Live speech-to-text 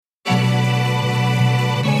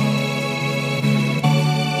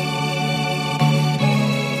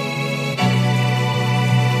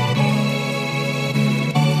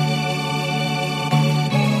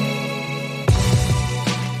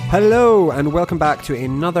Hello and welcome back to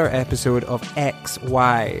another episode of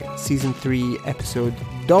XY, Season 3, Episode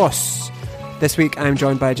DOS. This week I'm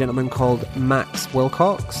joined by a gentleman called Max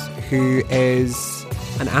Wilcox, who is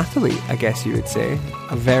an athlete, I guess you would say.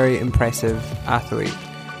 A very impressive athlete.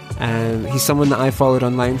 He's someone that I followed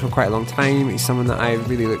online for quite a long time. He's someone that I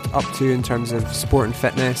really looked up to in terms of sport and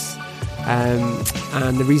fitness.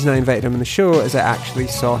 And the reason I invited him on the show is I actually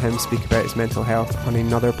saw him speak about his mental health on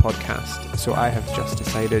another podcast. So I have just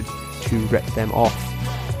decided to rip them off.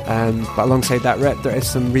 But alongside that rip, there is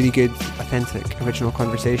some really good, authentic, original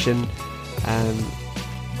conversation.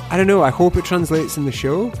 I don't know, I hope it translates in the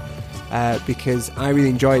show, because I really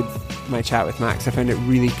enjoyed my chat with Max. I found it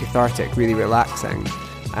really cathartic, really relaxing.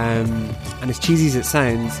 And as cheesy as it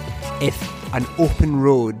sounds, if an open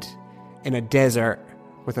road in a desert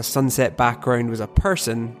with a sunset background was a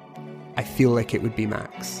person, I feel like it would be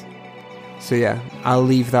Max. So yeah, I'll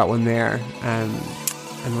leave that one there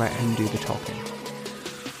and let him do the talking.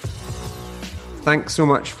 Thanks so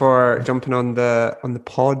much for jumping on the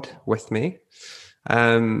pod with me.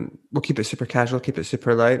 We'll keep it super casual, keep it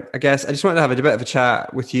super light. I guess I just wanted to have a bit of a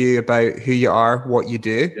chat with you about who you are, what you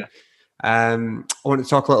do. Yeah. I want to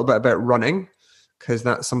talk a little bit about running, because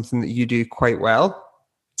that's something that you do quite well,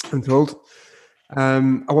 I'm told. I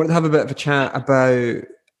wanted to have a bit of a chat about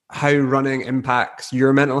how running impacts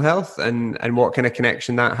your mental health and what kind of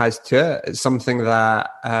connection that has to it. It's something that,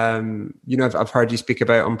 I've heard you speak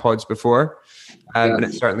about on pods before, and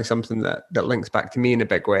it's certainly something that links back to me in a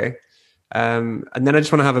big way. And then I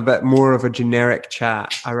just want to have a bit more of a generic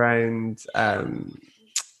chat around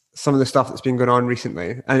some of the stuff that's been going on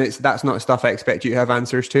recently. And that's not stuff I expect you to have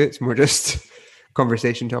answers to. It's more just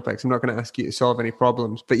conversation topics. I'm not going to ask you to solve any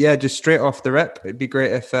problems, but yeah, just straight off the rip, it'd be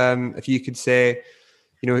great if you could say,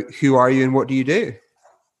 who are you and what do you do?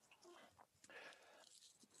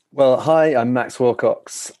 Well, hi, I'm Max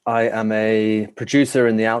Wilcox. I am a producer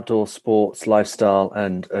in the outdoor sports, lifestyle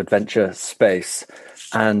and adventure space.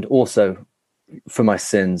 And also for my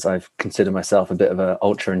sins, I've considered myself a bit of an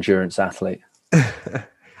ultra endurance athlete.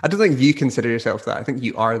 I don't think you consider yourself that. I think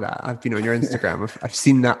you are that. I've been on your Instagram. I've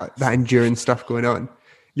seen that endurance stuff going on.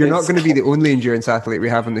 You're not going to be the only endurance athlete we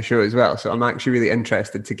have on the show as well. So I'm actually really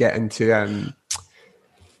interested to get into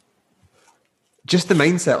just the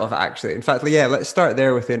mindset of it, actually. In fact, yeah, let's start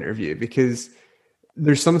there with the interview, because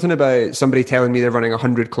there's something about somebody telling me they're running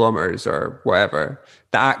 100 kilometers or whatever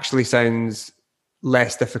that actually sounds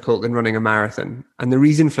less difficult than running a marathon. And the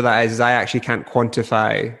reason for that is I actually can't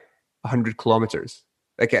quantify 100 kilometers.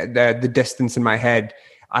 Like the distance in my head,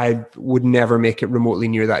 I would never make it remotely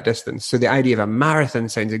near that distance. So the idea of a marathon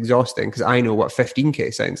sounds exhausting because I know what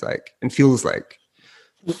 15K sounds like and feels like.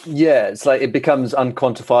 Yeah, it's like it becomes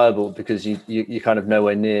unquantifiable because you kind of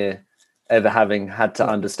nowhere near ever having had to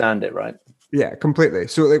understand it, right? Yeah, completely.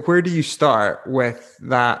 So like, where do you start with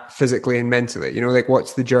that physically and mentally?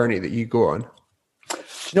 What's the journey that you go on?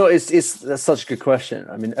 That's such a good question.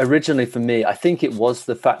 I mean, originally for me, I think it was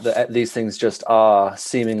the fact that these things just are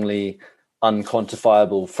seemingly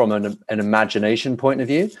unquantifiable from an imagination point of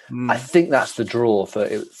view. I think that's the draw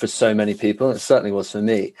for so many people. It certainly was for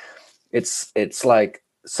me. It's like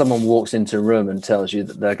someone walks into a room and tells you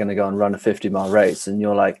that they're going to go and run a 50-mile race, and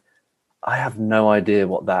you're like, I have no idea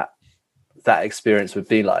what that experience would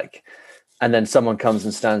be like. And then someone comes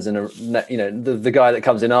and stands in the guy that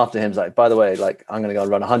comes in after him is like, by the way, like, I'm going to go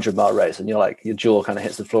run a 100-mile race. And you're like, your jaw kind of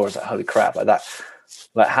hits the floor. It's like, holy crap, like that.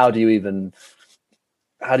 Like, how do you even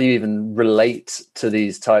relate to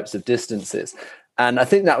these types of distances? And I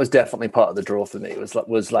think that was definitely part of the draw for me. It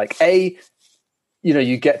was like,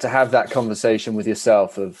 you get to have that conversation with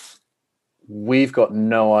yourself of, we've got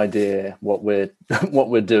no idea what we're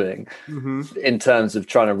doing in terms of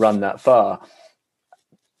trying to run that far.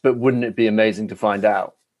 But wouldn't it be amazing to find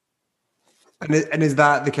out? And is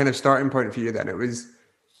that the kind of starting point for you then? It was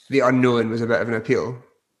the unknown was a bit of an appeal.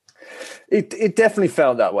 It definitely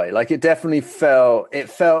felt that way. Like it felt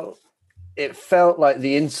like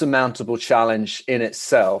the insurmountable challenge in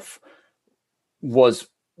itself was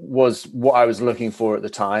what I was looking for at the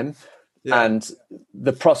time. Yeah. And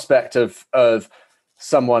the prospect of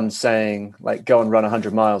someone saying, like, go and run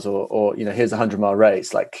 100 miles or here's a 100-mile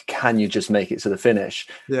race, like, can you just make it to the finish?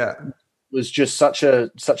 Yeah, was just such a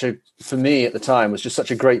for me at the time was just such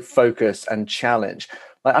a great focus and challenge.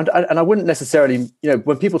 Like, and I wouldn't necessarily,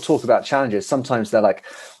 when people talk about challenges, sometimes they're like,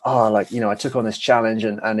 I took on this challenge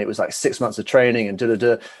and it was like 6 months of training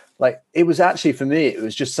and like, it was actually, for me, it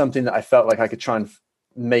was just something that I felt like I could try and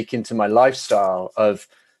make into my lifestyle of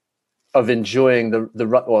enjoying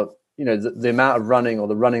the amount of running or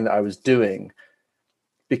the running that I was doing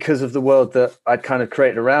because of the world that I'd kind of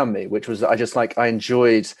created around me, which was I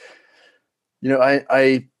enjoyed,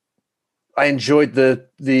 I enjoyed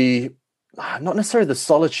the not necessarily the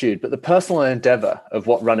solitude, but the personal endeavor of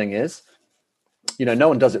what running is. No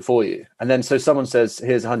one does it for you. And then so someone says,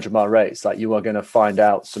 here's a 100-mile race, like you are going to find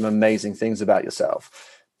out some amazing things about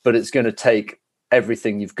yourself, but it's going to take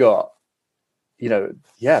everything you've got.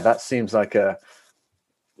 That seems like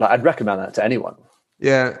I'd recommend that to anyone.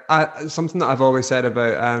 Yeah, something that I've always said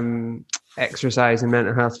about exercise and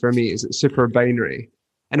mental health for me is it's super binary.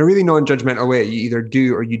 In a really non-judgmental way, you either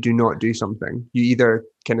do or you do not do something. You either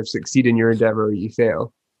kind of succeed in your endeavor or you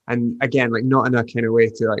fail. And again, like not in a kind of way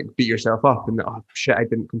to like beat yourself up and oh shit, I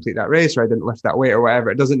didn't complete that race or I didn't lift that weight or whatever.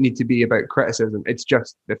 It doesn't need to be about criticism. It's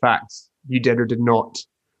just the facts. You did or did not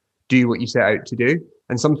do what you set out to do.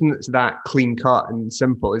 And something that's that clean cut and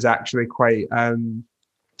simple is actually quite a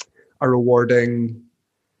rewarding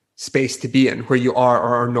space to be in, where you are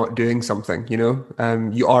or are not doing something. You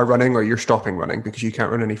are running or you're stopping running because you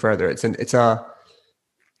can't run any further. It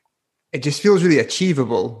just feels really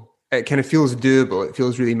achievable. It kind of feels doable. It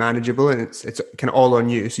feels really manageable, and it's kind of all on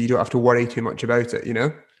you, so you don't have to worry too much about it.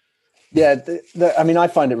 Yeah, I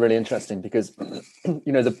find it really interesting because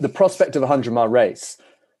the prospect of a 100-mile race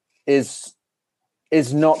is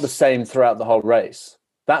not the same throughout the whole race.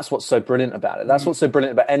 That's what's so brilliant about it. That's what's so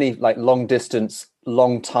brilliant about any like long distance,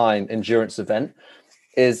 long time endurance event,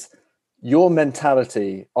 is your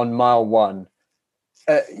mentality on mile one.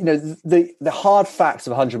 The hard facts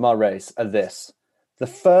of a 100-mile race are this: the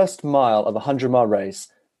first mile of a 100-mile race,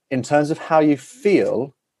 in terms of how you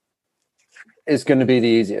feel, is going to be the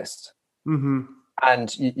easiest. Mm-hmm.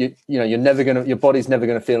 And your body's never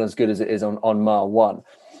going to feel as good as it is on mile one.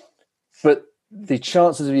 But the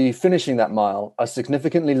chances of you finishing that mile are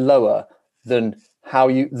significantly lower than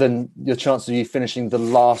your chances of you finishing the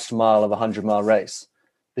last mile of a 100-mile race,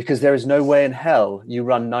 because there is no way in hell you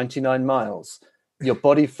run 99 miles. Your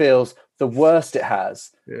body feels the worst it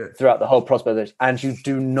has throughout the whole prospect, and you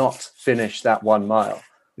do not finish that 1 mile,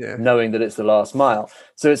 knowing that it's the last mile.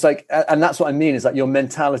 So it's like, and that's what I mean, is like your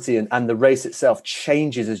mentality and the race itself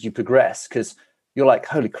changes as you progress, because you're like,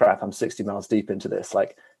 holy crap, I'm 60 miles deep into this.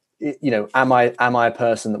 Like, am I a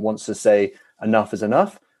person that wants to say enough is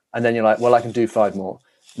enough? And then you're like, well, I can do 5 more.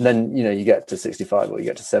 And then, you get to 65, or you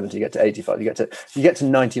get to 70, you get to 85, you get to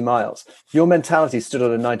 90 miles. Your mentality stood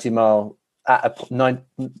on a 90 mile at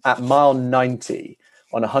mile 90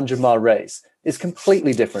 on a 100-mile race is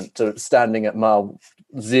completely different to standing at mile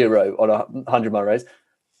 0 on a 100-mile race.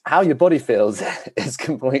 How your body feels is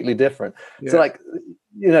completely different. So like,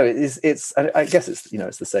 it's I guess it's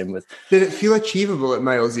it's the same with. Did it feel achievable at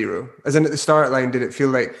mile 0? As in at the start line, did it feel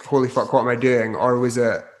like, holy fuck, what am I doing? Or were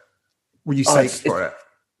you psyched for it?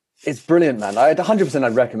 It's brilliant, man. 100%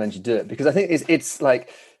 I'd recommend you do it, because I think it's like,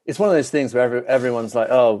 it's one of those things where everyone's like,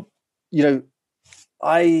 oh,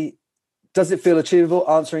 does it feel achievable?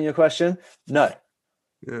 Answering your question, no.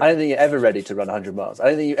 Yeah. I don't think you're ever ready to run 100 miles. I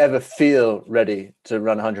don't think you ever feel ready to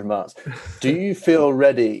run 100 miles. Do you feel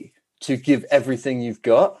ready to give everything you've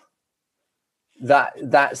got?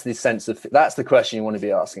 That's the question you want to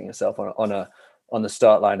be asking yourself on the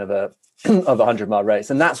start line of a 100-mile race.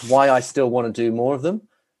 And that's why I still want to do more of them.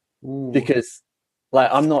 Ooh. Because like,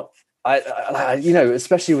 I'm not,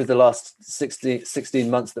 especially with the last 16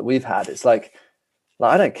 months that we've had, it's like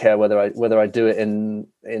I don't care whether I do it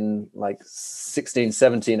in like 16,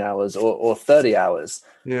 17 hours or 30 hours.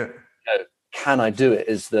 Yeah. Can I do it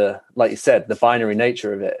is like you said, the binary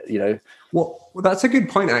nature of it, Well, that's a good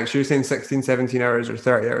point, actually. You're saying 16, 17 hours or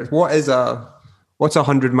 30 hours. What's a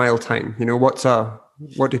 100-mile time?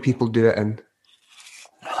 What do people do it in?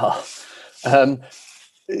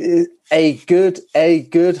 A good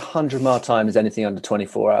 100-mile time is anything under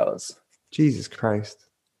 24 hours. Jesus Christ.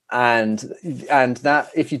 And that,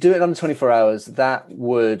 if you do it under 24 hours, that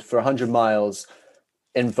would, for 100 miles,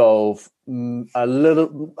 involve a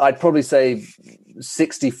little, I'd probably say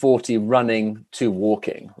 60-40 running to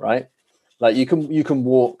walking, right? Like you can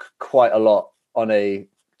walk quite a lot on a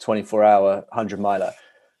 24-hour 100-miler.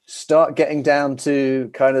 Start getting down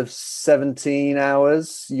to kind of 17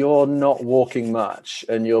 hours, you're not walking much,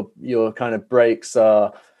 and your kind of breaks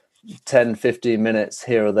are 10, 15 minutes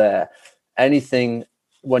here or there. Anything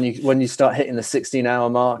when you start hitting the 16-hour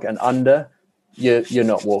mark and under, you're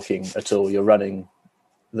not walking at all. You're running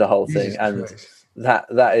the whole thing. And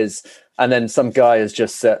that is, and then some guy has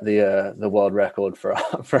just set the world record for a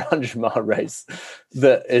 100-mile race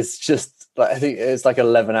that is just like, I think it's like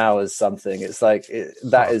 11 hours something. It's like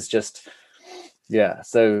that is just, yeah.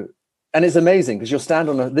 So and it's amazing because you'll stand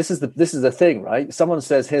on this is the thing, right? Someone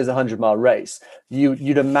says, here's a 100-mile race.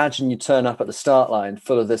 You'd imagine you turn up at the start line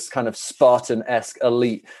full of this kind of Spartan-esque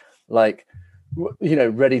elite, like,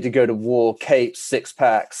 ready to go to war, capes, six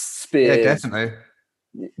packs, spears. Yeah, definitely.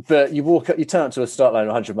 But you turn up to a start line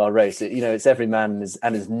of a 100-mile race. It's every man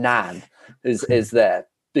and his nan is there,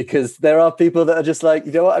 because there are people that are just like,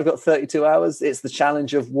 you know what, I've got 32 hours. It's the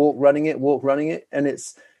challenge of walk running it, and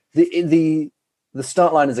it's the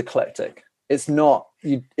start line is eclectic. It's not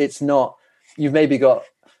you've maybe got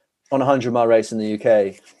on a 100-mile race in the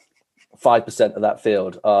UK, 5% of that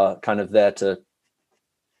field are kind of there to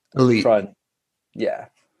elite. Try and,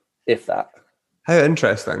 if that. How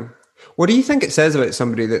interesting. What do you think it says about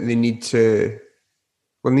somebody that they maybe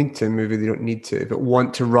they don't need to, but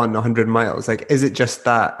want to run 100 miles? Like, is it just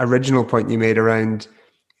that original point you made around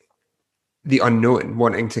the unknown,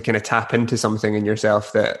 wanting to kind of tap into something in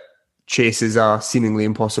yourself that chases a seemingly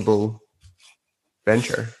impossible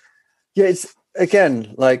venture? Yeah, it's,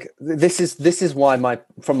 again, like, this is why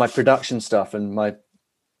from my production stuff and my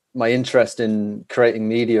interest in creating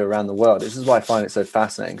media around the world, this is why I find it so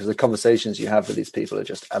fascinating, because the conversations you have with these people are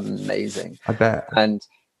just amazing. I bet. And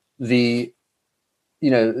the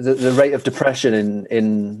rate of depression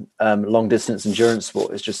in long distance endurance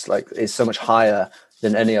sport is so much higher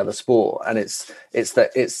than any other sport. And it's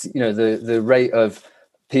the rate of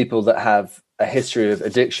people that have a history of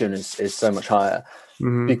addiction is so much higher.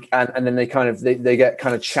 Mm-hmm. And then they get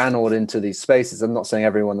kind of channeled into these spaces. I'm not saying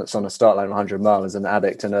everyone that's on a start line 100 mile is an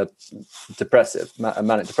addict and a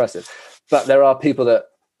manic depressive, but there are people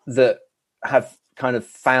that have kind of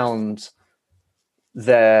found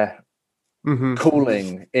their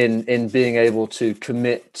calling in being able to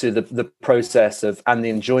commit to the process and the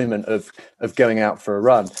enjoyment of going out for a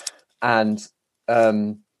run. And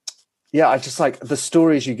I just like the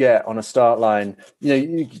stories you get on a start line.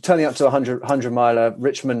 You turning up to 100 miler,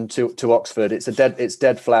 Richmond to Oxford. It's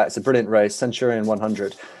dead flat. It's a brilliant race, Centurion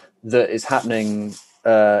 100, that is happening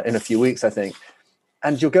in a few weeks, I think.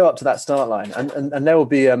 And you'll go up to that start line, and there'll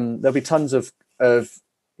be tons of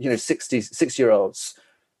 60-year-olds,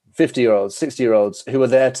 50-year-olds, 60-year-olds who are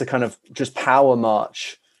there to kind of just power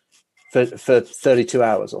march for 32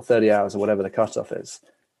 hours or 30 hours or whatever the cutoff is,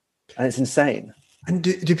 and it's insane. And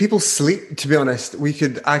do people sleep? To be honest,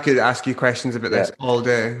 I could ask you questions about this all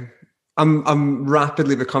day. I'm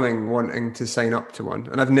rapidly wanting to sign up to one,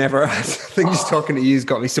 and I've never. I think just talking to you's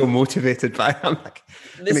got me so motivated. By I'm like,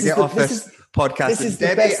 going to get off this podcast. This is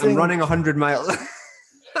Debbie. I'm running 100 miles.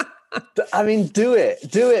 I mean, do it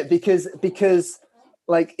because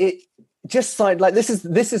like it. Just like this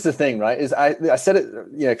is the thing, right? Is I said it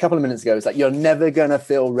a couple of minutes ago. It's like you're never gonna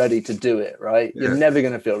feel ready to do it, right? Yeah. You're never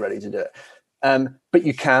gonna feel ready to do it. But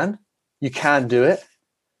you can do it.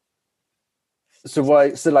 So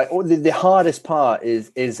the hardest part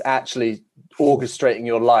is actually orchestrating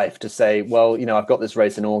your life to say, well, I've got this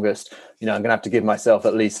race in August. I'm going to have to give myself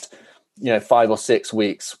at least, 5 or 6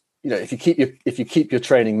 weeks. If you keep your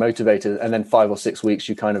training motivated, and then 5 or 6 weeks,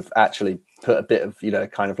 you kind of actually put a bit of,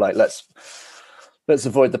 kind of like, let's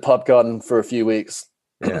avoid the pub garden for a few weeks.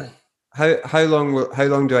 Yeah. How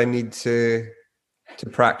long do I need to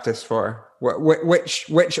practice for?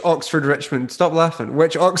 Which Oxford Richmond? Stop laughing.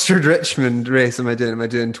 Which Oxford Richmond race am I doing? Am I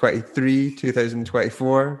doing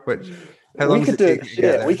 2024? How long we could do it this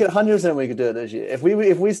year. We could 100%. We could do it this year if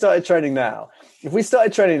we started training now.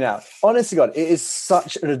 Honestly, God, it is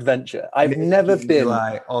such an adventure. I've never been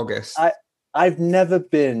July, August. I've never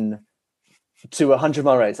been to a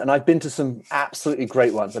 100-mile race, and I've been to some absolutely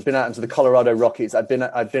great ones. I've been out into the Colorado Rockies. I've been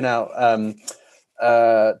out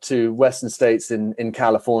to Western states in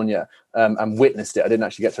California and witnessed it. I didn't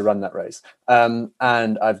actually get to run that race. And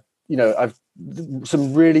I've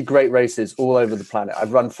some really great races all over the planet.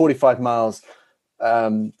 I've run 45 miles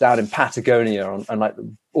down in Patagonia on like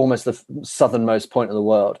almost the southernmost point of the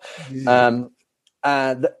world.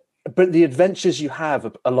 But the adventures you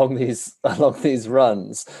have along these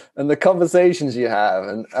runs, and the conversations you have,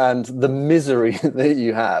 and the misery that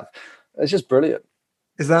you have, it's just brilliant.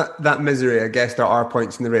 Is that misery? I guess there are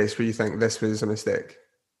points in the race where you think this was a mistake,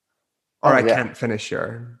 or I can't finish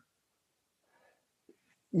here.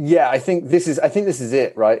 Yeah, I think this is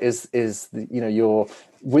it, right? Is your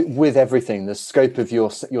with everything, the scope of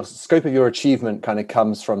your scope of your achievement kind of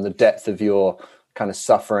comes from the depth of your kind of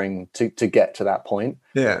suffering to get to that point.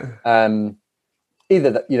 Yeah.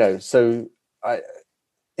 Either that,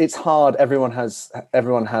 it's hard. Everyone has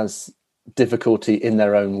difficulty in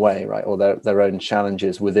their own way, right? Or their own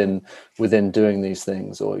challenges within doing these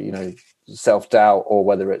things, or self-doubt, or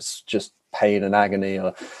whether it's just pain and agony,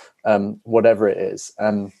 or whatever it is.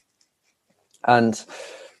 And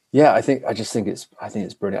Yeah, I just think it's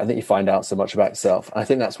brilliant. I think you find out so much about yourself. I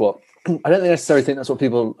think that's what I don't necessarily think that's what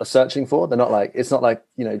people are searching for. They're not like, it's not like,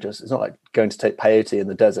 it's not like going to take peyote in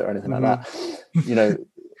the desert or anything like that.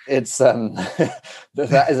 It's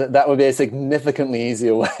that would be a significantly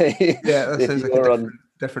easier way. Yeah, that sounds like a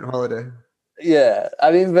different holiday. Yeah,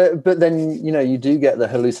 I mean, but then you do get the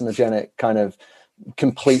hallucinogenic kind of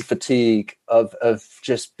complete fatigue of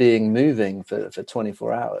just being moving for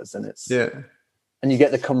 24 hours, and and you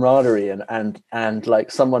get the camaraderie and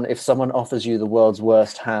like if someone offers you the world's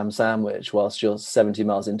worst ham sandwich whilst you're 70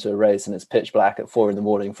 miles into a race and it's pitch black at 4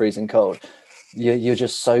 a.m, freezing cold, you're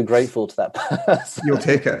just so grateful to that person. You'll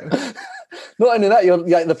take it. Not only that, you're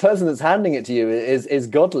like, the person that's handing it to you is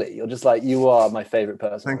godly. You're just like, you are my favorite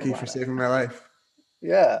person. Thank you for saving my life.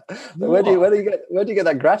 Yeah. Where do you get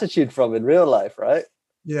that gratitude from in real life, right?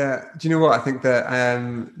 Yeah. Do you know what? I think that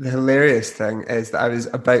the hilarious thing is that I was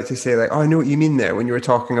about to say, like, oh, I know what you mean there when you were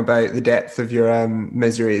talking about the depth of your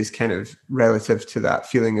misery is kind of relative to that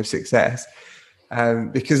feeling of success.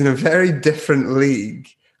 Because in a very different league,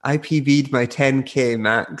 I PB'd my 10K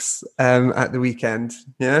max at the weekend.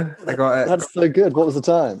 Yeah, I got it. That's so good. What was the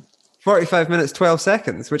time? 45 minutes, 12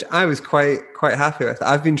 seconds, which I was quite happy with.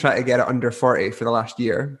 I've been trying to get it under 40 for the last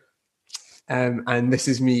year. And this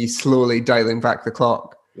is me slowly dialing back the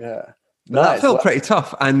clock. Yeah. But that felt pretty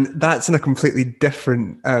tough. And that's in a completely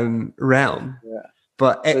different realm. Yeah.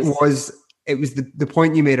 But it was the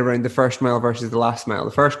point you made around the first mile versus the last mile. The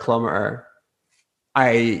first kilometer,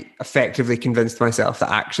 I effectively convinced myself that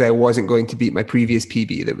actually I wasn't going to beat my previous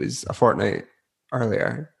PB that was a fortnight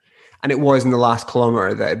earlier. And it was in the last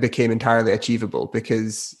kilometer that it became entirely achievable,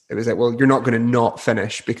 because it was like, well, you're not going to not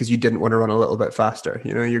finish because you didn't want to run a little bit faster.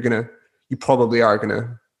 You probably are going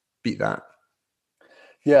to beat that.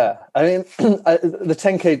 Yeah. I mean, the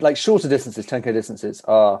 10K, like shorter distances, 10K distances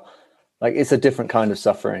are like, it's a different kind of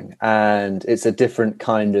suffering, and it's a different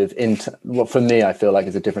kind of, for me, I feel like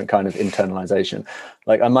it's a different kind of internalization.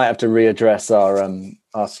 Like I might have to readdress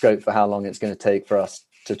our scope for how long it's going to take for us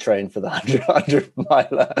to train for the 100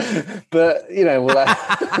 miler, but now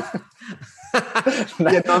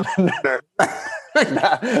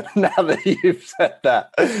that you've said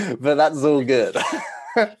that, but that's all good.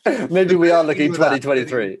 Maybe we are looking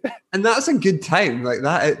 2023, and that's a good time. Like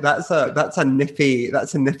that's a nippy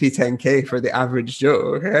 10K for the average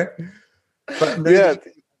Joe. Okay, but yeah,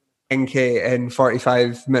 10K in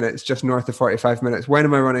 45 minutes, just north of 45 minutes. When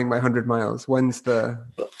am I running my 100 miles? When's the?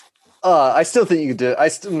 I still think you could do it.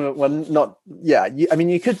 I mean,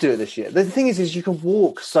 you could do it this year. The thing is you can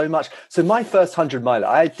walk so much. So my first 100 miler,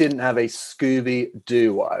 I didn't have a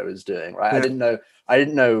Scooby-Doo what I was doing, right? Yeah. I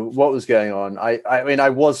didn't know what was going on. I mean, I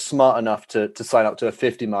was smart enough to sign up to a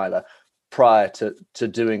 50 miler prior to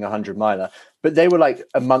doing a 100 miler, but they were like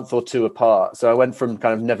a month or two apart. So I went from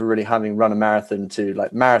kind of never really having run a marathon to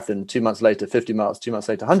like marathon, 2 months later, 50 miles, 2 months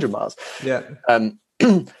later, 100 miles. Yeah.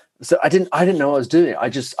 So I didn't know what I was doing. I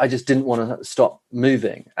just didn't want to stop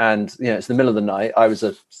moving. And, it's the middle of the night. I was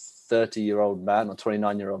a 30-year-old man or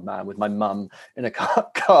 29-year-old man with my mum in a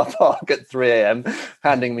car park at 3 a.m.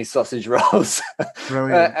 handing me sausage rolls.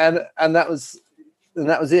 And that was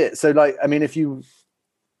it. So like, I mean, if I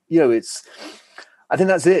think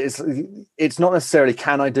that's it. It's not necessarily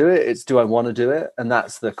can I do it? It's do I want to do it? And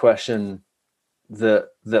that's the question that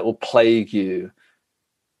will plague you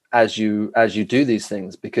as you do these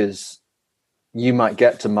things, because you might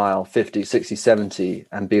get to mile 50, 60, 70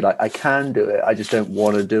 and be like, I can do it, I just don't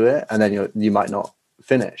want to do it. And then you might not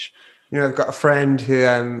finish. I've got a friend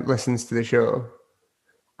who listens to the show,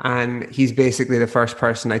 and he's basically the first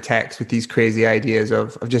person I text with these crazy ideas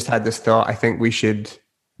of, I've just had this thought, I think we should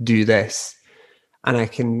do this. And I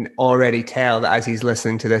can already tell that as he's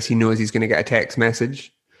listening to this, he knows he's going to get a text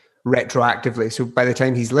message retroactively. So by the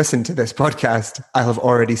time he's listened to this podcast, I'll have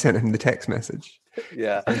already sent him the text message.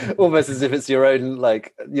 Yeah, almost as if it's your own.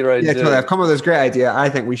 Yeah, totally. I've come up with this great idea. I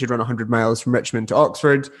think we should run 100 miles from Richmond to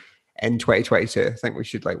Oxford in 2022. I think we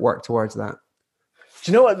should work towards that.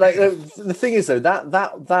 Do you know what? Like the thing is though,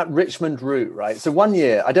 that Richmond route, right? So one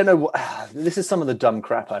year, I don't know. This is some of the dumb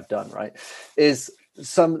crap I've done. Right?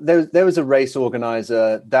 There was a race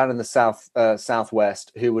organizer down in the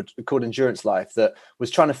southwest called Endurance Life that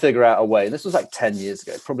was trying to figure out a way. And this was like 10 years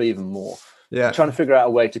ago, probably even more. Yeah, trying to figure out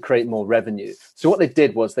a way to create more revenue. So what they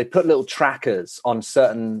did was they put little trackers on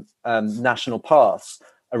certain national paths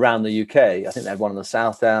around the UK. I think they had one on the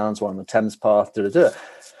South Downs, one on the Thames Path.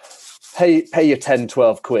 Pay your 10,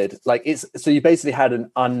 12 quid. So you basically had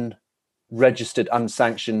an unregistered,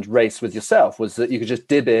 unsanctioned race with yourself. Was that you could just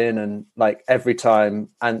dib in and every time,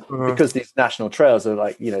 and because these national trails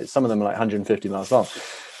are some of them are 150 miles long.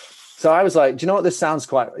 So I was like, do you know what? This sounds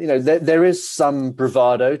quite, there is some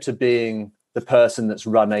bravado to being the person that's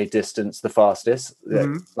run a distance the fastest.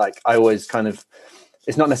 Mm-hmm. Like I always kind of,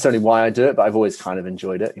 it's not necessarily why I do it, but I've always kind of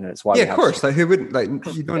enjoyed it. It's why. Yeah, of course. Like who wouldn't? Like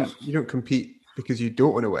you don't compete because you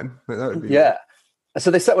don't want to win. Like, that would be yeah. So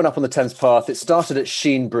they set one up on the Thames Path. It started at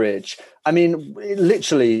Sheen Bridge. I mean,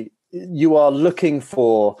 literally, you are looking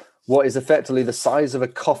for what is effectively the size of a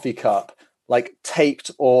coffee cup, like taped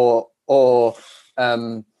or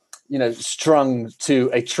strung to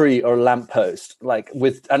a tree or a lamppost,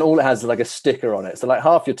 and all it has is like a sticker on it. So like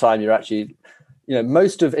half your time you're actually,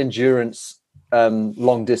 most of endurance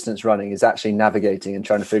long distance running is actually navigating and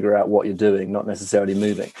trying to figure out what you're doing, not necessarily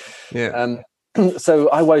moving. Yeah. So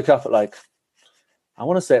I woke up at I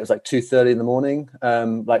want to say it was like 2:30 in the morning,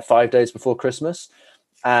 like 5 days before Christmas,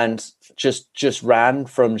 and just ran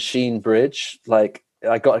from Sheen Bridge. Like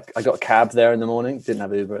I got a cab there in the morning. Didn't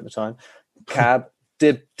have Uber at the time. Cab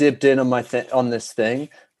dipped in on this thing.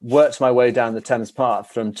 Worked my way down the Thames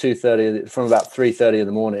Path from about 3:30 in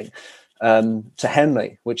the morning to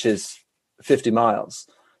Henley, which is 50 miles.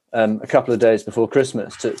 A couple of days before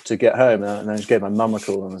Christmas to get home, and I just gave my mum a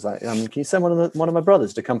call and was like, "Can you send one of my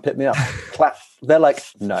brothers to come pick me up?" They're like,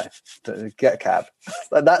 "No, get a cab."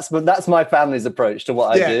 That's my family's approach to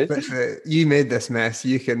what I do. Literally, you made this mess.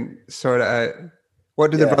 You can sort it out. What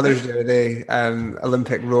do the brothers do? Are they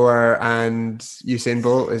Olympic rower and Usain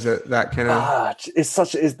Bolt? Is it that kind of?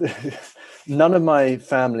 None of my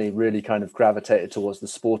family really kind of gravitated towards the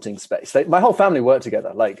sporting space. My whole family worked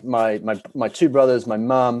together. Like my two brothers, my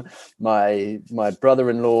mum, my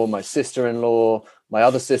brother-in-law, my sister-in-law, my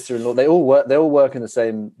other sister-in-law. They all work in the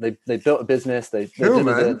same. They built a business. They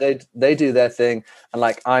do their thing, and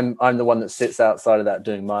like I'm the one that sits outside of that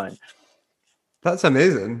doing mine. That's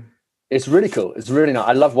amazing. It's really cool. It's really nice.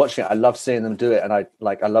 I love watching it. I love seeing them do it, and I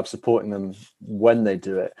love supporting them when they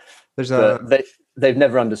do it. They've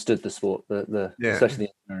never understood the sport, especially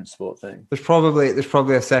the endurance sport thing. There's probably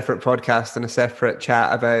a separate podcast and a separate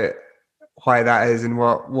chat about why that is and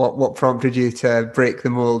what prompted you to break the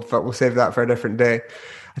mold, but we'll save that for a different day.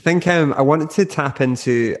 I think I wanted to tap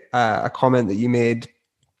into a comment that you made,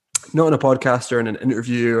 not in a podcast or in an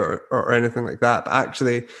interview or anything like that, but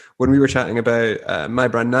actually when we were chatting about My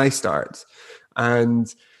Brand Now starts,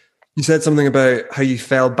 and you said something about how you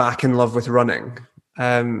fell back in love with running.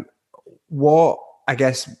 What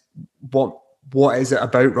is it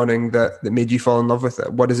about running that made you fall in love with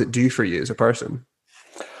it? What does it do for you as a person?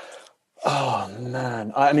 Oh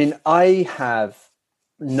man. I mean, I have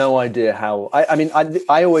no idea how.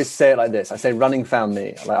 I always say it like this. I say running found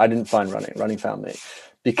me. Like I didn't find running found me,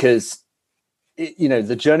 because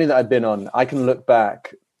the journey that I've been on, I can look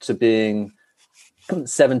back to being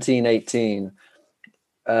 17, 18,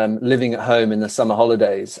 living at home in the summer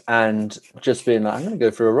holidays and just being like, I'm going to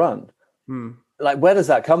go for a run. Like, where does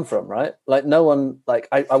that come from, right? Like, no one, like,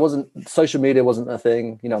 I wasn't, social media wasn't a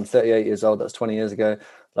thing. I'm 38 years old. That's 20 years ago.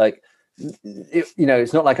 Like,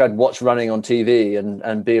 it's not like I'd watch running on TV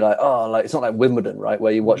and be like, oh, like, it's not like Wimbledon, right?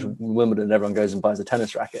 Where you watch Wimbledon and everyone goes and buys a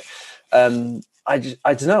tennis racket. I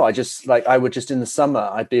don't know. I would just in the summer,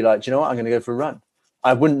 I'd be like, do you know what? I'm going to go for a run.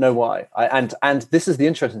 I wouldn't know why. And this is the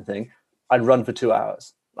interesting thing. I'd run for 2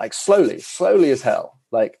 hours, like slowly as hell.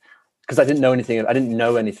 Like, because I didn't know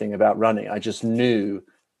anything about running. I just knew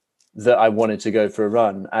that I wanted to go for a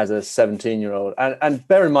run as a 17-year-old. And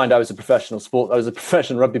bear in mind, I was a professional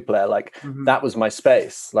rugby player. Like that was my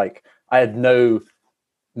space. Like I had no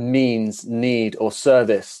means, need or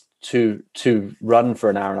service to run for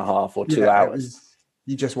an hour and a half or 2 hours.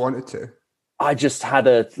 You just wanted to. I just had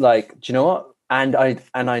do you know what? And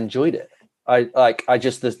I enjoyed it. I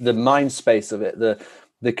just, the mind space of it,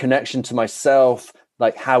 the connection to myself,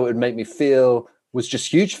 like how it would make me feel was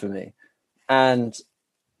just huge for me. And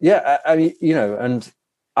yeah, I mean,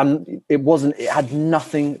 it had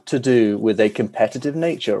nothing to do with a competitive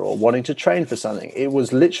nature or wanting to train for something. It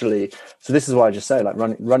was literally, so this is why I just say like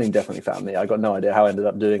running definitely found me. I got no idea how I ended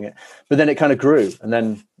up doing it, but then it kind of grew. And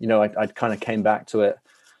then, I kind of came back to it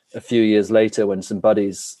a few years later when some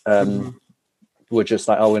buddies were just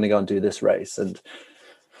like, oh, we're going to go and do this race. And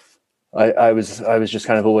I was just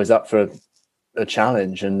kind of always up for a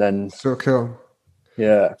challenge. And then so cool.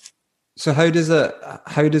 Yeah. So how does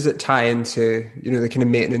it tie into, the kind of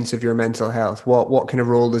maintenance of your mental health? What kind of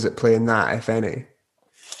role does it play in that, if any?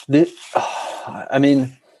 I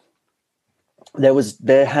mean,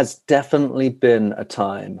 there has definitely been a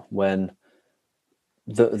time when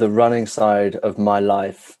the running side of my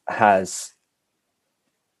life has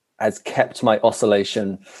kept my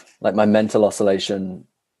oscillation, like my mental oscillation,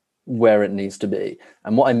 where it needs to be.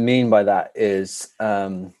 And what I mean by that is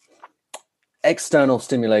external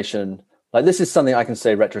stimulation, like this is something I can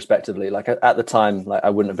say retrospectively. Like at the time, like I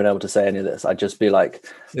wouldn't have been able to say any of this. I'd just be like,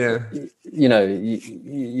 you know,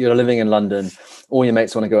 you're living in London, all your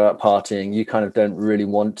mates want to go out partying. You kind of don't really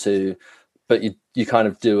want to, but you kind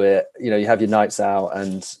of do it. You know, you have your nights out,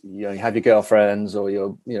 and you know, you have your girlfriends or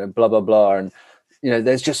your, you know, blah blah blah, and you know,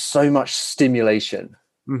 there's just so much stimulation.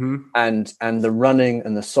 And the running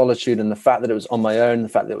and the solitude and the fact that it was on my own, the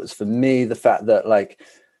fact that it was for me, the fact that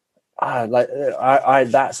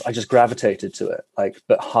I just gravitated to it, like,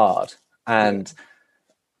 but hard. And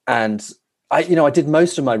I, you know, I did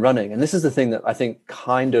most of my running, and this is the thing that I think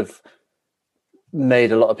kind of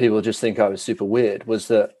made a lot of people just think I was super weird, was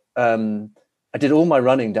that I did all my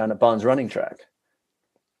running down at Barnes Running Track.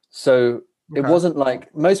 So it wasn't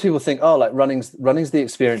like most people think, oh, like running's the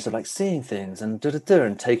experience of like seeing things and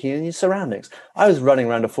and taking in your surroundings. I was running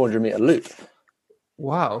around a 400-meter loop.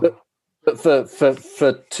 Wow. But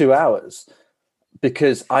for 2 hours,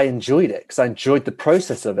 because I enjoyed it, because I enjoyed the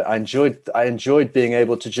process of it. I enjoyed being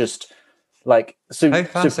able to just like, how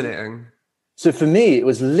fascinating. So for me, it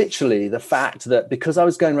was literally the fact that because I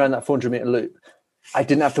was going around that 400-meter loop, I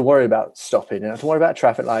didn't have to worry about stopping. I didn't have to worry about a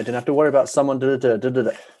traffic light. I didn't have to worry about someone.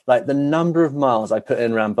 Like the number of miles I put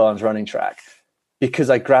in around Barnes Running Track,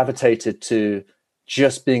 because I gravitated to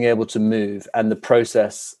just being able to move and the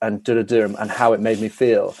process and and how it made me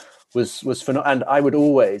feel was phenomenal. And I would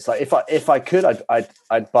always, like, if I could,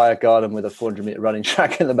 I'd buy a garden with a 400-meter running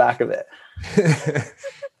track in the back of it.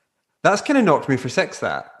 That's kind of knocked me for six.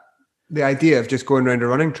 That the idea of just going around a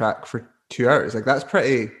running track for 2 hours, like that's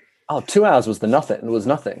pretty. Oh, 2 hours was nothing. It was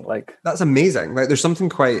nothing. Like, that's amazing. Like there's something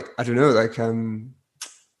quite, I don't know, like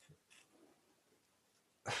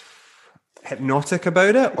hypnotic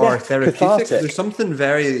about it, or therapeutic. Cathartic. There's something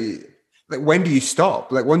very, like, when do you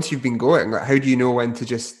stop? Like once you've been going, like how do you know when to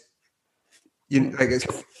just, like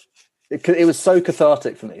it was so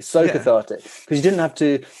cathartic for me, cathartic, because you didn't have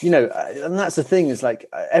to, you know, and that's the thing, is like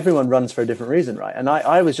everyone runs for a different reason, right? And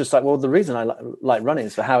I was just like, well, the reason I like running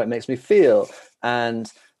is for how it makes me feel, and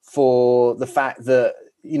for the fact that,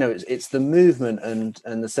 you know, it's the movement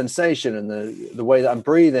and the sensation and the way that I'm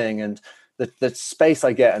breathing and the space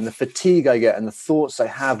I get and the fatigue I get and the thoughts I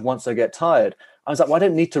have once I get tired. I was like, well, I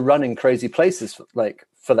don't need to run in crazy places for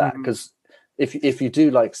that, because if you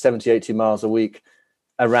do like 70, 80 miles a week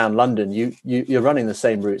around London, you're running the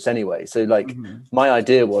same routes anyway. So like my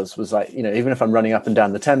idea was like, you know, even if I'm running up and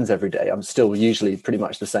down the Thames every day, I'm still usually pretty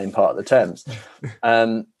much the same part of the Thames.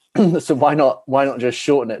 So why not just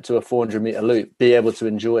shorten it to a 400-meter loop, be able to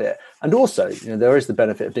enjoy it, and also, you know, there is the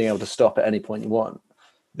benefit of being able to stop at any point you want.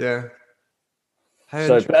 Yeah.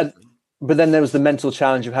 But then there was the mental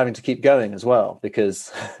challenge of having to keep going as well,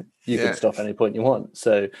 because you could stop at any point you want.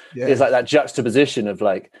 So it's like that juxtaposition of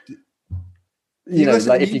like, you know,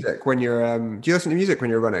 like if music when you're do you listen to music when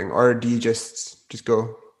you're running, or do you just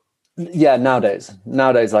go? Yeah, nowadays,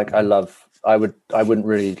 like I wouldn't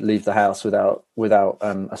really leave the house without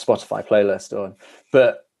a Spotify playlist on.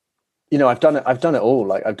 But you know, I've done it all.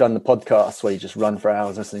 Like I've done the podcasts where you just run for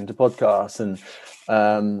hours listening to podcasts, and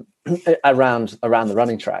around the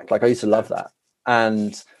running track. Like I used to love that.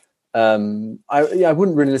 And I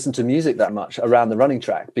wouldn't really listen to music that much around the running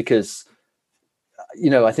track, because, you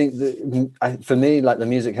know, I think for me, like the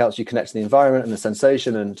music helps you connect to the environment and the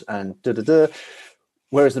sensation and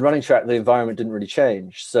whereas the running track, the environment didn't really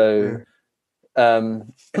change. So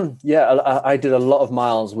I did a lot of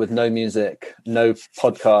miles with no music, no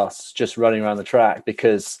podcasts, just running around the track,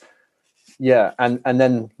 because and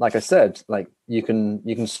then, like I said, like you can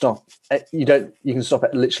stop at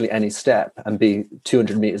literally any step and be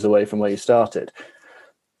 200 meters away from where you started.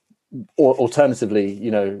 Or alternatively, you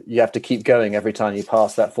know, you have to keep going every time you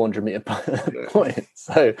pass that 400-meter point.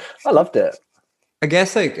 So I loved it. I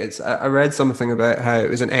guess like I read something about how it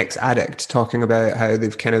was an ex-addict talking about how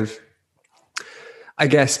they've kind of, I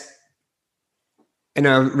guess, in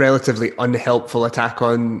a relatively unhelpful attack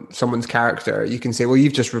on someone's character, you can say, well,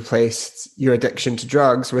 you've just replaced your addiction to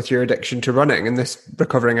drugs with your addiction to running. And this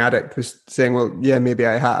recovering addict was saying, well, yeah, maybe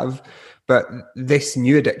I have, but this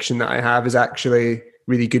new addiction that I have is actually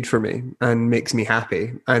really good for me and makes me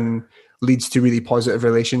happy and leads to really positive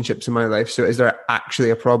relationships in my life. So is there actually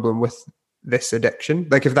a problem with this addiction?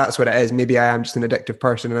 Like if that's what it is, maybe I am just an addictive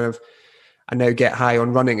person and I now get high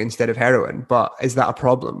on running instead of heroin, but is that a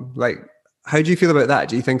problem? Like, how do you feel about that?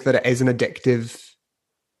 Do you think that it is an addictive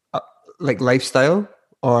like lifestyle,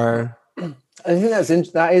 or? I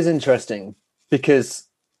think that is interesting, because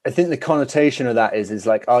I think the connotation of that is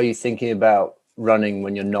like, are you thinking about running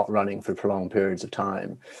when you're not running for prolonged periods of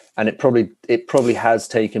time? And it probably has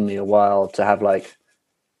taken me a while to have like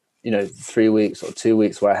 3 weeks or 2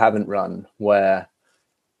 weeks where I haven't run, where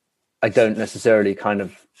I don't necessarily kind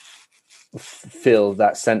of feel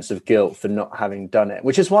that sense of guilt for not having done it,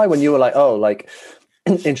 which is why when you were like, oh, like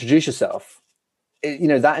introduce yourself,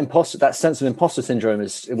 that sense of imposter syndrome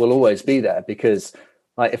it will always be there, because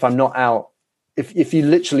like if I'm not out, if you'd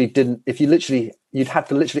have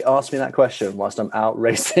to literally ask me that question whilst I'm out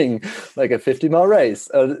racing like a 50-mile race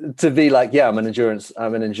to be like, yeah, I'm an endurance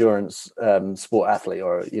sport athlete,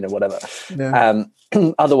 or whatever. Yeah.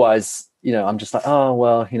 Otherwise, I'm just like, oh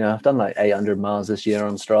well, I've done like 800 miles this year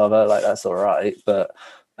on Strava, like that's all right, but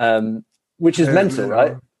which is mental,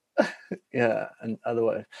 right? Yeah, and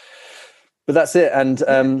otherwise, but that's it. And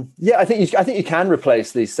I think you can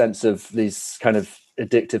replace these sense of these kind of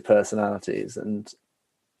addictive personalities, and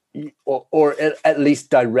or at least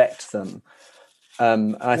direct them.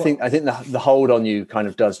 I think the hold on you kind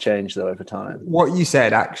of does change though over time. What you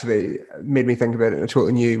said actually made me think about it in a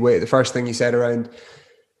totally new way. The first thing you said around,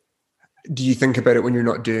 do you think about it when you're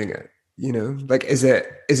not doing it? Like, is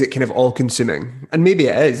it kind of all consuming? And maybe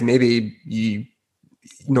it is. Maybe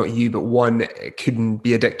not you, but one couldn't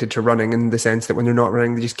be addicted to running in the sense that when they're not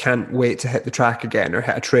running, they just can't wait to hit the track again or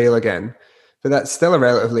hit a trail again. But that's still a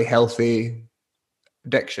relatively healthy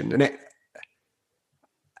addiction. And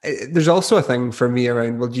there's also a thing for me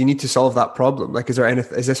around, well, do you need to solve that problem? Like, is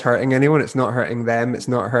this hurting anyone? It's not hurting them. It's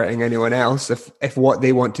not hurting anyone else. If what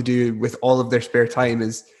they want to do with all of their spare time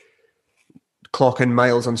is clocking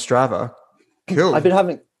miles on Strava, cool. I've been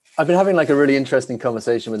having like a really interesting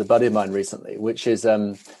conversation with a buddy of mine recently, which is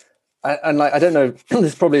and like, I don't know,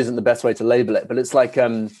 this probably isn't the best way to label it, but it's like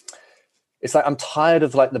I'm tired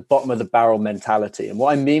of like the bottom of the barrel mentality. And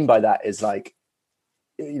what I mean by that is like,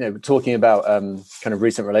 talking about kind of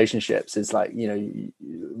recent relationships, is like,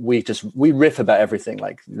 we riff about everything.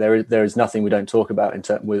 Like there is nothing we don't talk about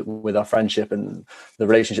with our friendship and the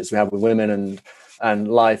relationships we have with women and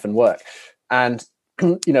life and work. And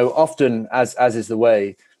often, as is the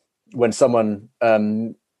way, when someone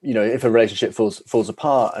if a relationship falls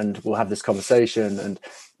apart, and we'll have this conversation, and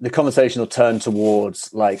the conversation will turn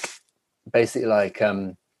towards like basically like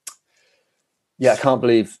I can't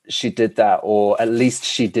believe she did that, or at least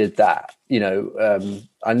she did that, and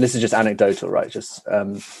this is just anecdotal, right? Just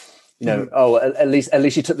oh, at least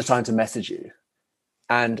she took the time to message you.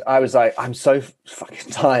 And I was like, I'm so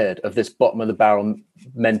fucking tired of this bottom of the barrel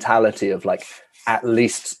mentality of like, at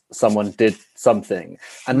least someone did something.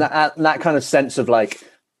 And that kind of sense of like,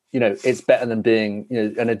 it's better than being,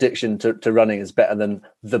 an addiction to running is better than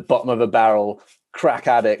the bottom of a barrel crack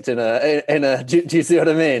addict in a do you see what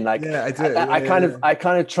I mean? Like, yeah, I do. I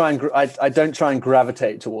kind of try and I don't try and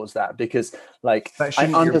gravitate towards that, because like that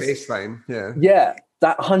shouldn't be your baseline. Yeah,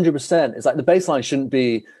 that 100% is like, the baseline shouldn't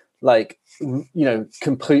be like,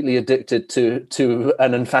 completely addicted to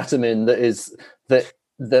an amphetamine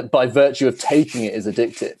that by virtue of taking it is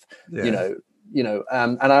addictive. Yeah.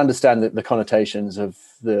 And I understand that the connotations of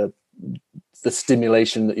the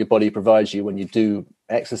stimulation that your body provides you when you do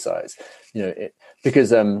exercise,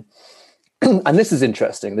 because and this is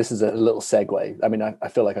interesting. This is a little segue. I mean, I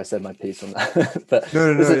feel like I said my piece on that, but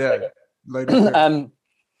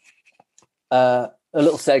yeah. A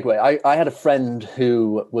little segue. I had a friend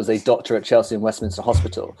who was a doctor at Chelsea and Westminster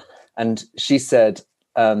Hospital, and she said,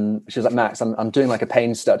 she was like, Max, I'm doing like a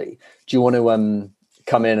pain study. Do you want to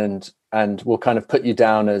come in and we'll kind of put you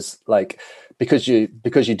down as like, because you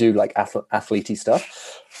do like athlete-y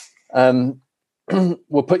stuff,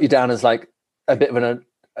 we'll put you down as like a bit of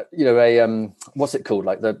what's it called?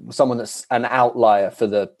 Like someone that's an outlier for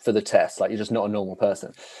the test. Like, you're just not a normal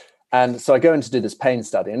person. And so I go in to do this pain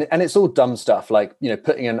study, and it's all dumb stuff, like,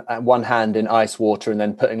 putting in one hand in ice water and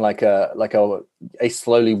then putting like a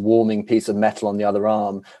slowly warming piece of metal on the other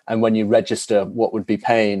arm. And when you register what would be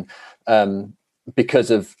pain,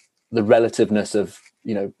 because of the relativeness of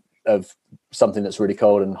something that's really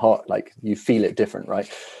cold and hot, like you feel it different, right?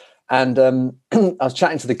 And I was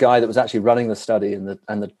chatting to the guy that was actually running the study in the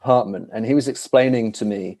department, and he was explaining to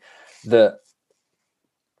me that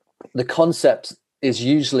the concept is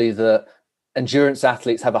usually that endurance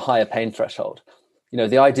athletes have a higher pain threshold.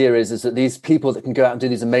 The idea is that these people that can go out and do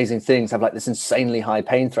these amazing things have like this insanely high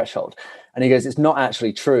pain threshold. And he goes, it's not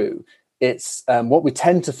actually true. It's what we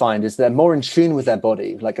tend to find is they're more in tune with their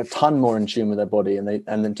body, like a ton more in tune with their body. And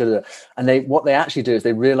what they actually do is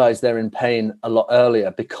they realize they're in pain a lot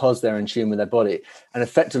earlier because they're in tune with their body. And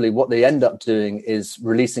effectively what they end up doing is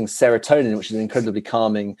releasing serotonin, which is an incredibly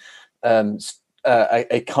calming,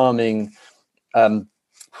 a calming,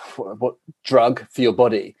 what drug for your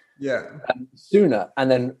body, sooner. And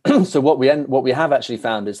then so what we have actually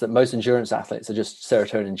found is that most endurance athletes are just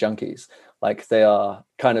serotonin junkies. like they are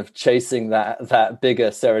kind of chasing that bigger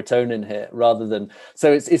serotonin hit rather than.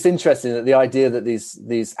 So it's interesting that the idea that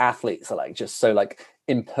these athletes are like just so like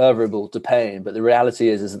impermeable to pain, but the reality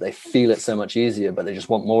is that they feel it so much easier, but they just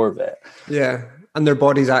want more of it. Yeah, and their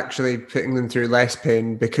body's actually putting them through less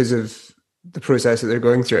pain because of the process that they're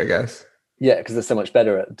going through, I guess. Yeah, because they're so much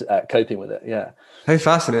better at coping with it. Yeah. How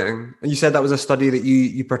fascinating. And you said that was a study that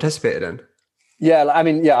you participated in. Yeah, I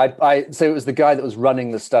mean, yeah, I so it was the guy that was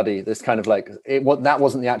running the study. This kind of like that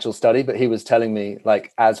wasn't the actual study, but he was telling me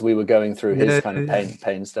like as we were going through his kind of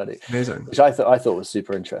pain study. Amazing. Which I thought was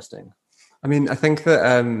super interesting. I mean, I think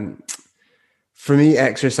that for me,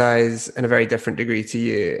 exercise in a very different degree to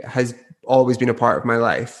you has always been a part of my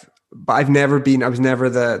life. But I was never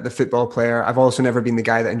the football player. I've also never been the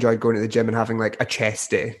guy that enjoyed going to the gym and having like a chest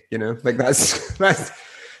day, you know, like that's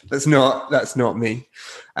not me.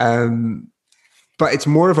 But it's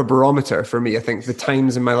more of a barometer for me. I think the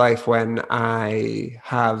times in my life when I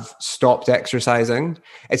have stopped exercising,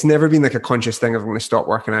 it's never been like a conscious thing of I'm going to stop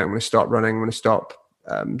working out, I'm going to stop running, I'm going to stop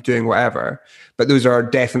doing whatever. But those are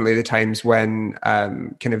definitely the times when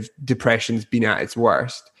kind of depression's been at its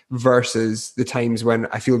worst versus the times when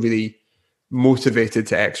I feel really motivated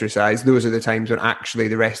to exercise. Those are the times when actually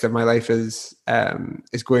the rest of my life is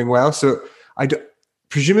going well. So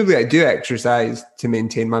presumably I do exercise to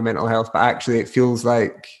maintain my mental health, but actually it feels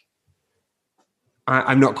like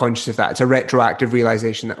I'm not conscious of that. It's a retroactive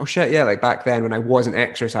realization that, oh shit, yeah, like back then when I wasn't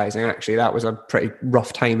exercising, actually that was a pretty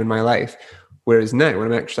rough time in my life. Whereas now when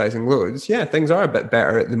I'm exercising loads, yeah, things are a bit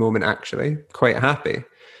better at the moment, actually, quite happy.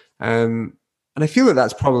 And I feel that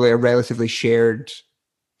that's probably a relatively shared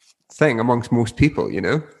thing amongst most people, you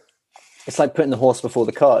know? It's like putting the horse before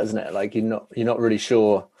the cart, isn't it? Like you're not really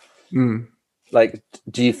sure. Like,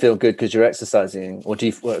 do you feel good because you're exercising, or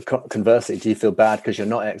conversely, do you feel bad because you're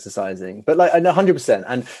not exercising? But like, 100%.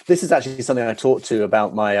 And this is actually something I talk to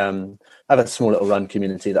about my. I have a small little run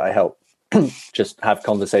community that I help just have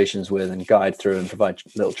conversations with and guide through and provide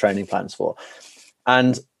little training plans for.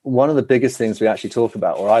 And one of the biggest things we actually talk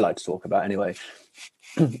about, or I like to talk about anyway,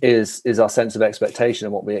 is our sense of expectation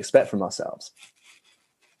and what we expect from ourselves.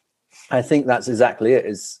 I think that's exactly it.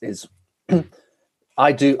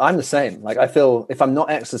 I'm the same. Like I feel if I'm not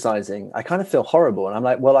exercising, I kind of feel horrible. And I'm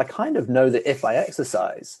like, well, I kind of know that if I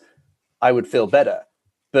exercise, I would feel better,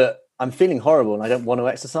 but I'm feeling horrible and I don't want to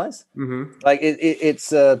exercise. Mm-hmm. Like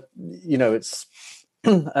it's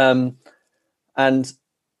and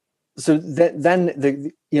so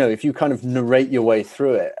then if you kind of narrate your way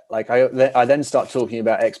through it, like I then start talking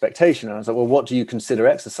about expectation, and I was like, well, what do you consider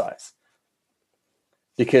exercise?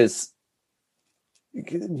 Because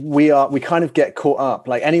we kind of get caught up,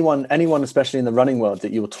 like anyone, especially in the running world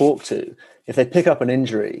that you will talk to, if they pick up an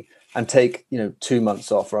injury and take 2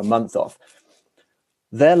 months off or a month off,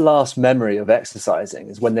 their last memory of exercising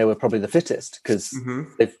is when they were probably the fittest, because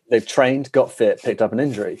they've trained, got fit, picked up an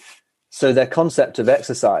injury. So their concept of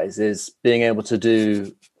exercise is being able to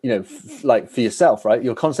do, like for yourself, right?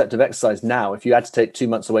 Your concept of exercise now, if you had to take 2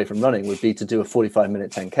 months away from running, would be to do a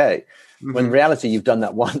 45-minute 10K. When in reality, you've done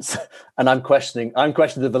that once, and I'm questioning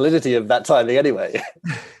the validity of that timing anyway.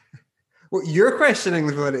 Well, you're questioning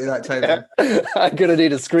the validity of that timing. I'm going to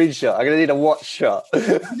need a screenshot. I'm going to need a watch shot.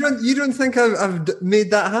 You don't think I've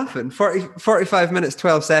made that happen? 45 minutes,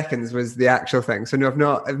 12 seconds was the actual thing. So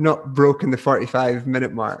no, I've not broken the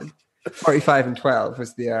 45-minute mark. 45 and 12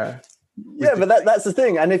 was the... but that's the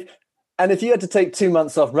thing. And if you had to take 2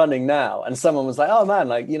 months off running now, and someone was like, "Oh man,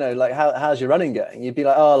 like like how's your running going?" You'd be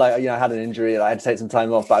like, "Oh, like I had an injury, and I had to take some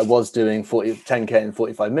time off, but I was doing 10K in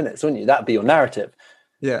 45 minutes," wouldn't you? That'd be your narrative.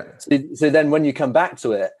 Yeah. So then when you come back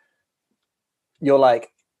to it, you're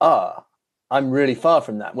like, I'm really far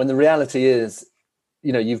from that. When the reality is,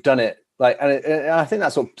 you've done it. Like, and I think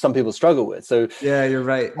that's what some people struggle with. So yeah, you're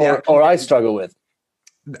right. Or I struggle with.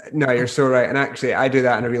 No, you're so right. And actually, I do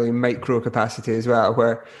that in a really micro capacity as well,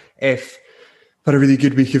 where if I've had a really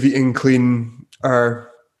good week of eating clean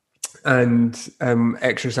and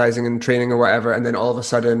exercising and training or whatever, and then all of a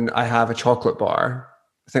sudden I have a chocolate bar,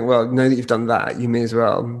 I think, well, now that you've done that, you may as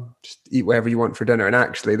well just eat whatever you want for dinner. And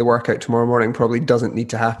actually, the workout tomorrow morning probably doesn't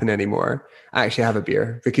need to happen anymore. Actually have a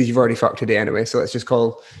beer because you've already fucked today anyway. So let's just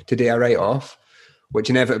call today a write-off, which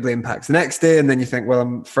inevitably impacts the next day. And then you think, well,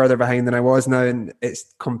 I'm further behind than I was now, and it's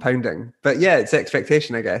compounding. But yeah, it's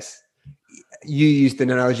expectation, I guess. You used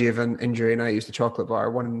an analogy of an injury and I used a chocolate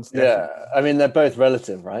bar. Yeah, I mean, they're both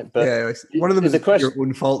relative, right? But yeah, one of them is your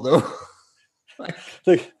own fault, though.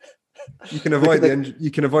 You can avoid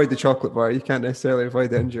the chocolate bar. You can't necessarily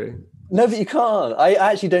avoid the injury. No, but you can't. I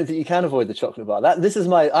actually don't think you can avoid the chocolate bar.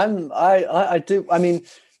 I do. I mean,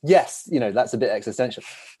 yes, that's a bit existential,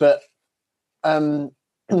 but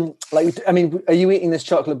like, I mean, are you eating this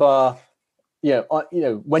chocolate bar?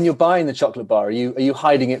 When you're buying the chocolate bar, are you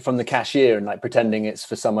hiding it from the cashier and like pretending it's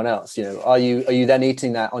for someone else? Are you then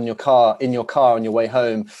eating that in your car on your way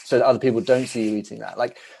home so that other people don't see you eating that?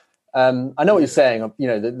 Like, I know what you're saying.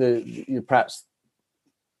 Perhaps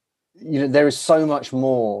there is so much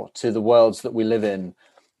more to the worlds that we live in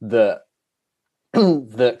that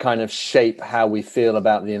that kind of shape how we feel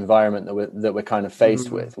about the environment that we're kind of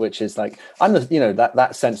faced with, which is like, that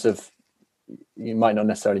sense of, you might not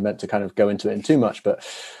necessarily meant to kind of go into it in too much, but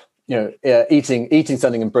eating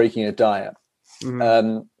something and breaking a diet.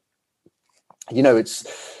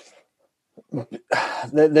 It's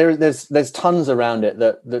there's tons around it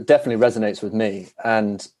that definitely resonates with me,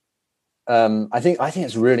 and I think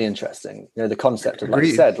it's really interesting. The concept of, like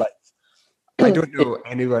you said, like, I don't know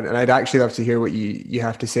anyone, and I'd actually love to hear what you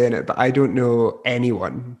have to say in it, but I don't know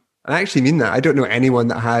anyone. I actually mean that. I don't know anyone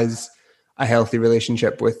that has a healthy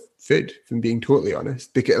relationship with food, if I'm being totally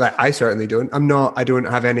honest, because like, I certainly don't. I don't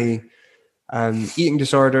have any eating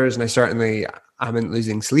disorders, and I certainly haven't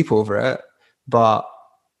losing sleep over it, but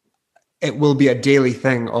it will be a daily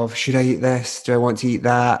thing of, should I eat this? Do I want to eat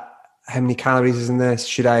that? How many calories is in this?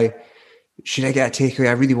 Should I get a takeaway?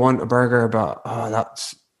 I really want a burger, but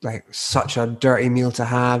that's like such a dirty meal to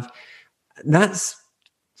have. And that's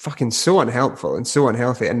fucking so unhelpful and so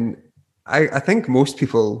unhealthy. And I think most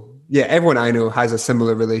people, everyone I know has a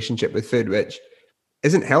similar relationship with food, which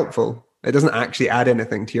isn't helpful. It doesn't actually add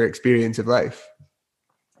anything to your experience of life.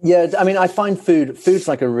 Yeah, I mean, I find food's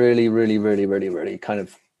like a really, really, really, really, really kind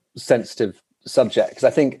of sensitive subject, because I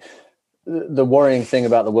think the worrying thing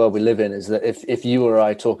about the world we live in is that if you or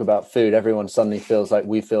I talk about food, everyone suddenly feels like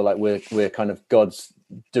we're kind of God's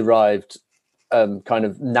derived kind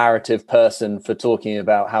of narrative person for talking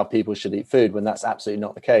about how people should eat food, when that's absolutely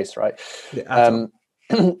not the case, right?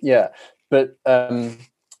 Yeah, but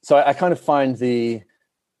so I kind of find the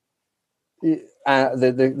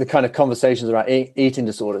kind of conversations around eating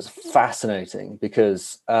disorders fascinating,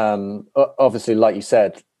 because obviously, like you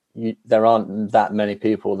said, there aren't that many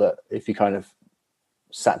people that, if you kind of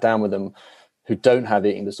sat down with them, who don't have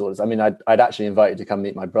eating disorders. I mean, I'd actually invite you to come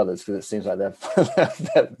meet my brothers, because it seems like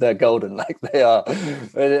they're golden. Like, they are.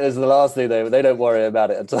 It's the last thing they don't worry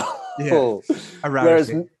about it at all.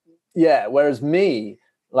 Yeah. Whereas me,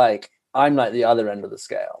 like, I'm like the other end of the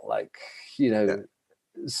scale. Like,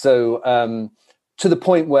 so to the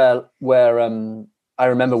point where I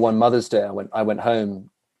remember one Mother's Day, I went home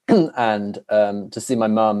and to see my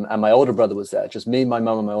mum, and my older brother was there, just me, my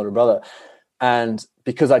mum, and my older brother. And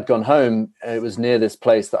because I'd gone home, it was near this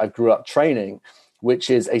place that I grew up training,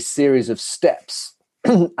 which is a series of steps.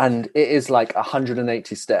 And it is like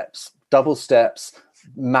 180 steps, double steps,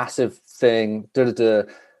 massive thing,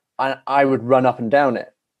 and I would run up and down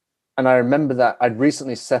it. And I remember that I'd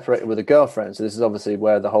recently separated with a girlfriend. So this is obviously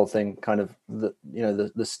where the whole thing kind of, the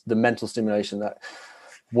mental stimulation, that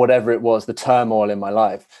whatever it was, the turmoil in my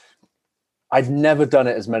life, I'd never done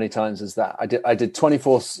it as many times as that. I did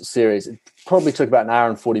 24 series. It probably took about an hour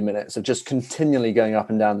and 40 minutes of just continually going up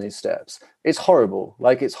and down these steps. It's horrible.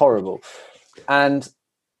 Like, it's horrible. And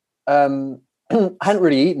I hadn't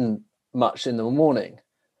really eaten much in the morning.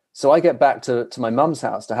 So I get back to my mum's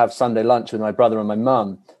house to have Sunday lunch with my brother and my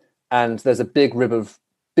mum. And there's a big rib of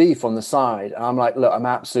beef on the side. And I'm like, look, I'm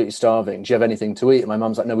absolutely starving. Do you have anything to eat? And my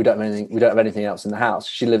mum's like, no, we don't have anything. We don't have anything else in the house.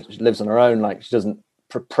 She lives on her own. Like, she doesn't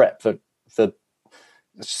prep for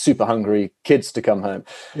super hungry kids to come home.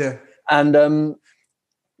 Yeah. And I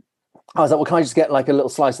was like, well, can I just get like a little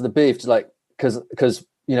slice of the beef to, like, because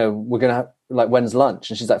we're gonna have, like, when's lunch?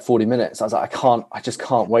 And she's like, 40 minutes. I was like, I just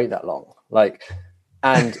can't wait that long. Like,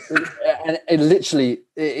 and and it literally,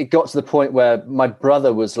 it got to the point where my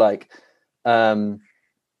brother was like,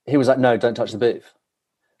 he was like, no, don't touch the beef.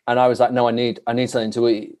 And I was like, no, I need something to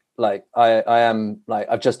eat. Like, I am, like,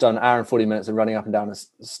 I've just done an hour and 40 minutes of running up and down the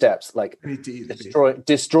steps, like,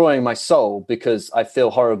 destroying my soul, because I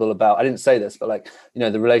feel horrible about, I didn't say this, but, like,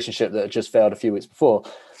 the relationship that had just failed a few weeks before.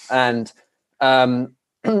 And and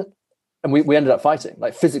we ended up fighting,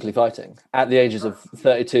 like, physically fighting, at the ages of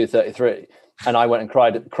 32, 33. And I went and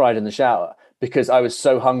cried in the shower, because I was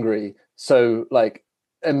so hungry, so, like,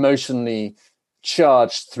 emotionally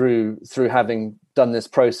charged through having done this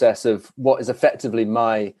process of what is effectively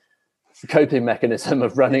my coping mechanism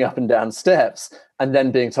of running up and down steps, and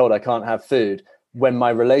then being told I can't have food when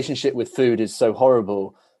my relationship with food is so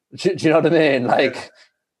horrible. Do you know what I mean? Like,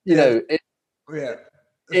 it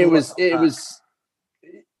was,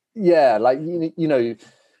 like,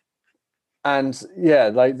 And yeah,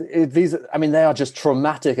 like these, I mean, they are just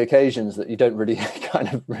traumatic occasions that you don't really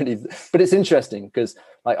but it's interesting because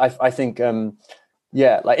like, I think,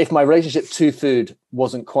 yeah, like if my relationship to food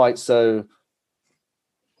wasn't quite so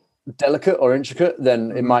delicate or intricate,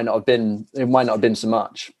 then it might not have been so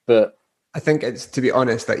much. But I think it's, to be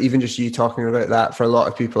honest, that even just you talking about that for a lot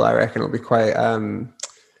of people, I reckon it'll be quite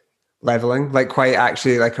leveling, like quite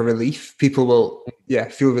actually like a relief. People will,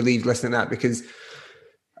 feel relieved listening to that, because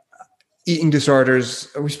eating disorders,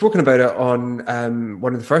 we've spoken about it on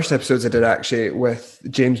one of the first episodes I did actually with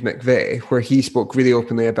James McVeigh, where he spoke really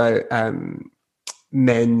openly about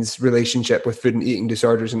men's relationship with food and eating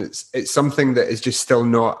disorders. And it's something that is just still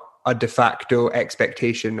not a de facto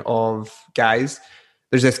expectation of guys.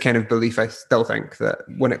 There's this kind of belief, I still think, that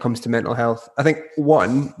when it comes to mental health, I think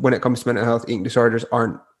when it comes to mental health, eating disorders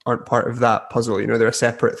aren't part of that puzzle. You know, they're a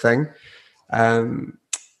separate thing.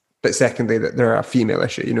 But secondly, that they're a female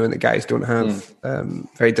issue, you know, and that guys don't have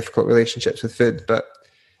very difficult relationships with food. But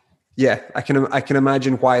yeah, I can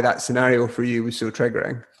imagine why that scenario for you was so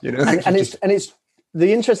triggering. You know, and it's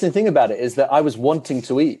the interesting thing about it is that I was wanting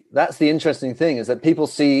to eat. That's the interesting thing, is that people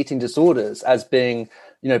see eating disorders as being,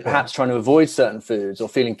 you know, perhaps trying to avoid certain foods or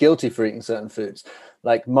feeling guilty for eating certain foods.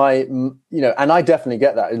 Like and I definitely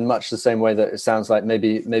get that in much the same way that it sounds like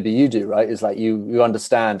maybe you do, right? Is like you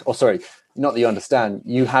understand, or sorry, not that you understand,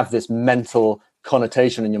 you have this mental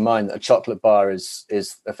connotation in your mind that a chocolate bar is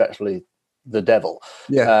effectively the devil.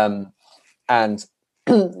 Yeah. And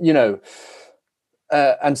you know,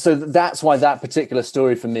 and so that's why that particular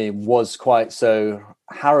story for me was quite so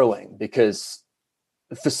harrowing, because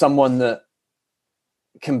for someone that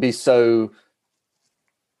can be so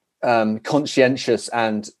conscientious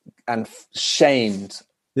and shamed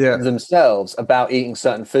themselves about eating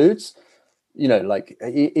certain foods, you know, like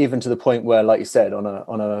even to the point where, like you said, on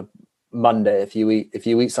a Monday, if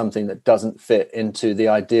you eat something that doesn't fit into the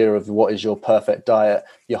idea of what is your perfect diet,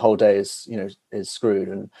 your whole day is screwed.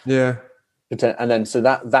 And then so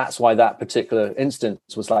that's why that particular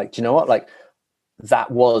instance was like, do you know what, like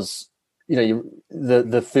that was, you know,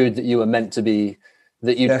 the food that you were meant to be,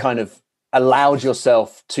 that you'd kind of allowed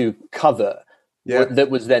yourself to cover, that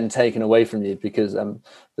was then taken away from you because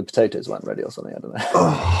the potatoes weren't ready or something. I don't know.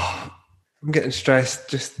 Oh, I'm getting stressed.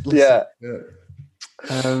 Just listen.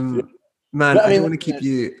 Man, I don't want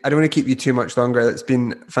to keep you too much longer. It's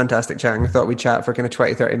been fantastic chatting. I thought we'd chat for kind of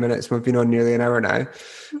 20-30 minutes. We've been on nearly an hour now.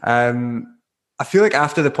 I feel like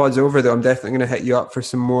after the pod's over, though, I'm definitely going to hit you up for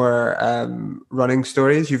some more running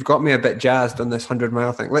stories. You've got me a bit jazzed on this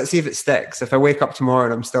 100-mile thing. Let's see if it sticks. If I wake up tomorrow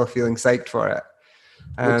and I'm still feeling psyched for it.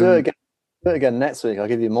 We'll do it again next week. I'll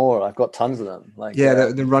give you more. I've got tons of them.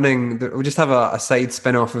 The running. We'll just have a side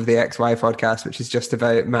spin-off of the XY podcast, which is just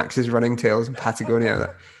about Max's running tales in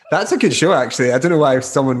Patagonia. That's a good show, actually. I don't know why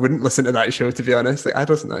someone wouldn't listen to that show, to be honest. Like, I'd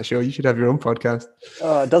listen to that show. You should have your own podcast.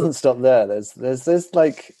 Oh, it doesn't stop there. There's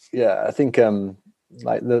like, I think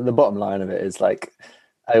like the bottom line of it is like,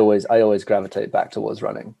 I always gravitate back towards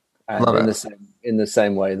running, and in the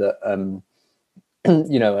same way that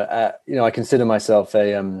I consider myself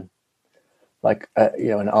an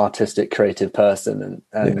artistic, creative person,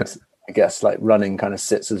 and I guess like running kind of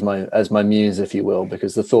sits as my muse, if you will,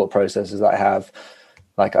 because the thought processes that I have,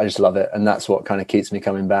 like, I just love it, and that's what kind of keeps me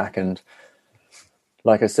coming back. And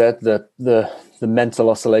like I said, the mental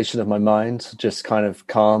oscillation of my mind just kind of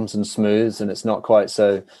calms and smooths, and it's not quite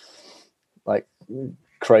so like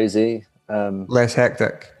crazy, less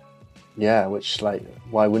hectic. Yeah, which, like,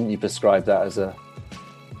 why wouldn't you prescribe that as a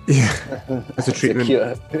treatment,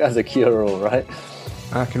 as a cure-all, right?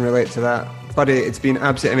 I can relate to that, buddy. It's been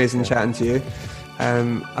absolutely amazing chatting to you.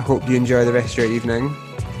 I hope you enjoy the rest of your evening,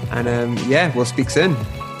 and we'll speak soon.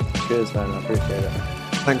 Cheers, man. I appreciate it.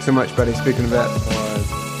 Thanks so much, buddy. Speaking of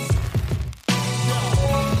it.